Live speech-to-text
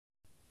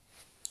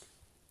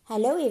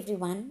Hello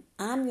everyone,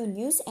 I'm your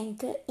news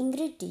anchor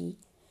Ingrid D.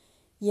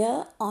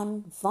 Here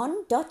on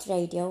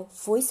Von.Radio,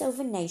 Voice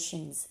Over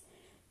Nations,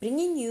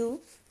 bringing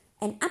you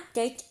an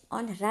update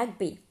on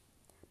rugby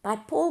by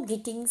Paul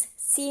Gittings,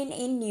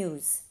 CNN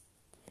News.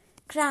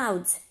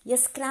 Crowds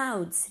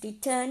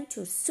return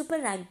to Super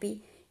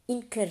Rugby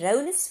in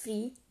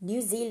Coronas-free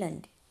New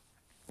Zealand.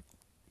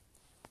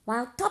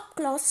 While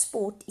top-class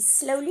sport is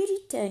slowly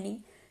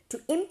returning to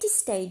empty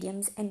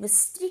stadiums and with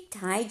strict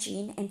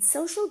hygiene and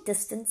social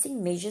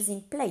distancing measures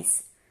in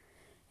place,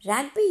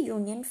 rugby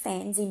union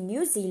fans in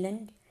New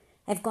Zealand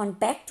have gone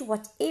back to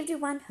what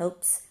everyone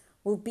hopes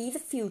will be the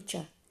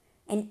future.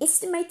 An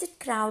estimated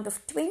crowd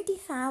of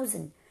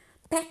 20,000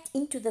 packed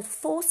into the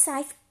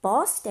Forsyth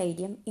Bar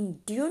Stadium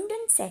in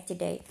Dunedin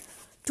Saturday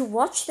to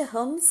watch the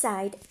home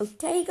side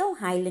Otago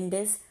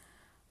Highlanders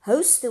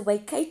host the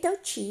Waikato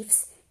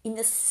Chiefs in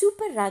the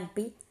Super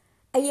Rugby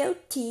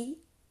AOT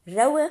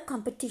rower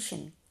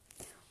competition.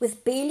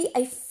 With barely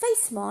a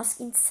face mask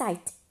in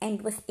sight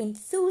and with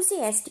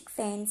enthusiastic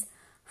fans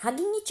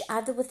hugging each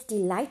other with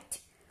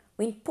delight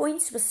when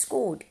points were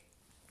scored.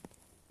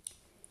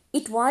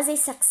 It was a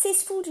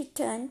successful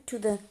return to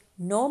the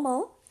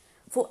normal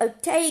for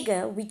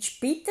Otago,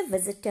 which beat the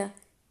visitor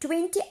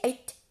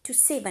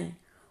 28-7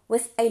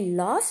 with a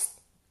last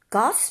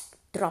gasp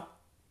drop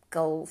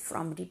goal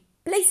from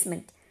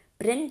replacement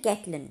Bryn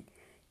Gatland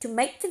to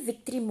make the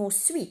victory more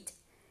sweet.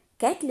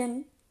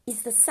 Gatland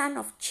is the son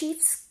of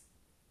Chiefs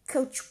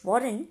coach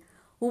Warren,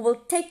 who will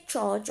take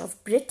charge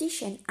of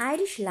British and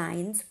Irish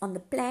Lions on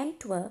the planned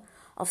tour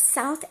of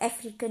South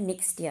Africa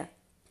next year.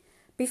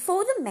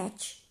 Before the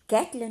match,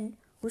 Gatland,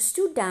 who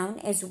stood down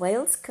as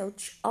Wales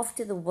coach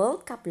after the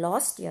World Cup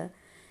last year,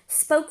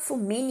 spoke for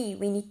many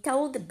when he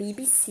told the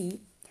BBC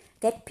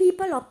that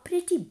people are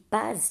pretty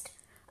buzzed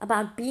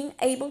about being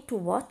able to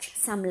watch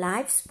some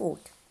live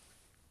sport.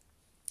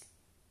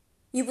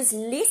 He was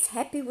less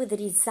happy with the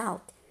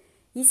result,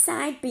 his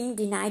side being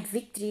denied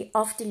victory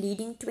after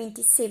leading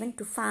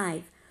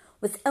 27-5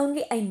 with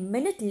only a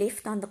minute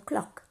left on the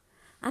clock.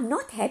 I'm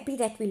not happy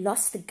that we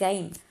lost the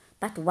game,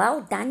 but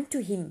well done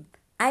to him.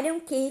 I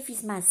don't care if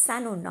he's my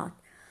son or not.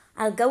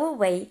 I'll go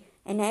away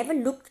and have a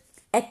look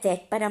at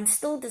that, but I'm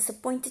still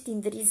disappointed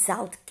in the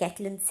result,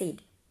 Gatland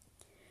said.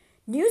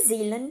 New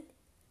Zealand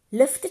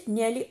lifted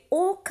nearly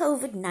all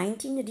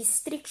COVID-19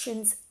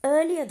 restrictions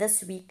earlier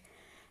this week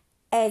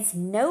as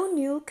no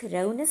new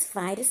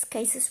coronavirus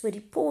cases were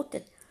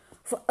reported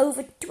for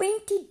over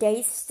 20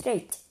 days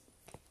straight,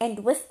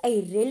 and with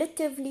a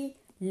relatively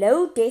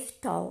low death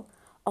toll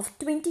of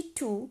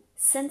 22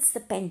 since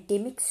the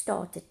pandemic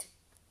started.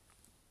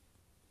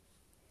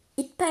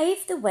 It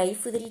paved the way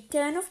for the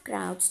return of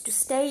crowds to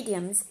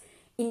stadiums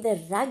in the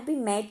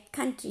rugby-mad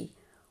country,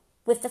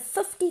 with the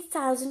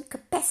 50,000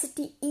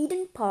 capacity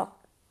Eden Park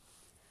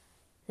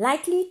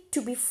likely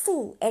to be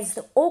full as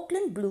the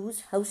Auckland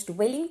Blues host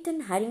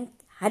Wellington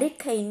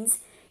Hurricanes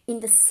in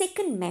the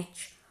second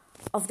match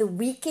of the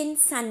weekend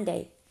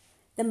Sunday.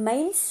 The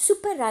main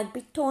Super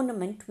Rugby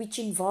tournament, which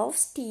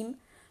involves teams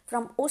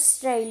from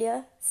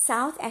Australia,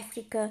 South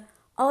Africa,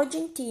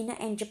 Argentina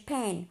and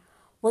Japan,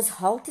 was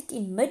halted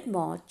in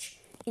mid-March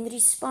in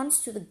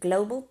response to the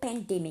global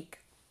pandemic.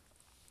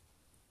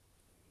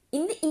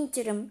 In the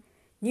interim,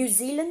 New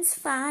Zealand's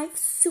 5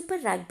 Super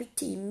Rugby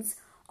teams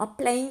are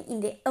playing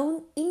in their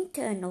own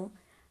internal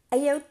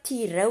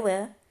AOT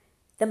rower,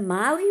 the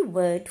Maori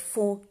word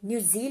for New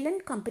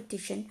Zealand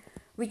competition,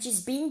 which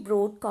is being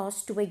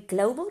broadcast to a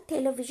global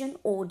television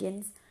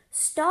audience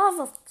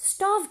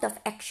starved of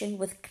action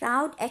with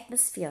crowd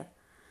atmosphere.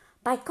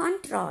 By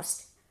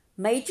contrast,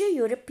 major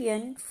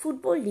European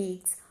football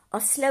leagues are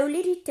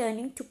slowly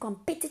returning to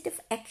competitive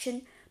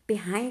action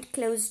behind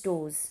closed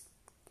doors.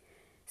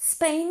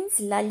 Spain's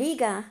La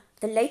Liga,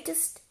 the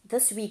latest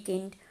this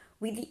weekend,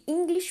 with the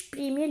English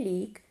Premier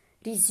League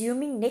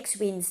resuming next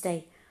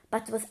Wednesday,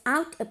 but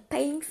without a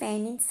paying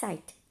fan in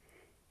sight.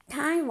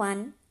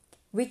 Taiwan,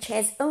 which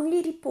has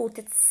only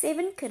reported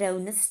 7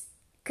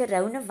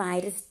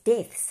 coronavirus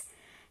deaths,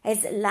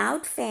 has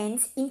allowed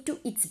fans into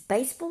its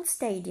baseball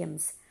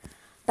stadiums,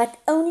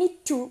 but only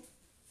to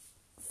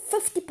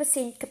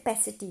 50%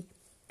 capacity,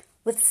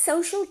 with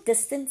social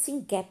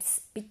distancing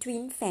gaps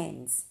between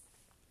fans.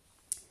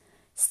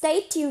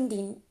 Stay tuned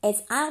in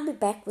as I'll be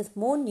back with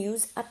more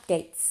news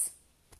updates.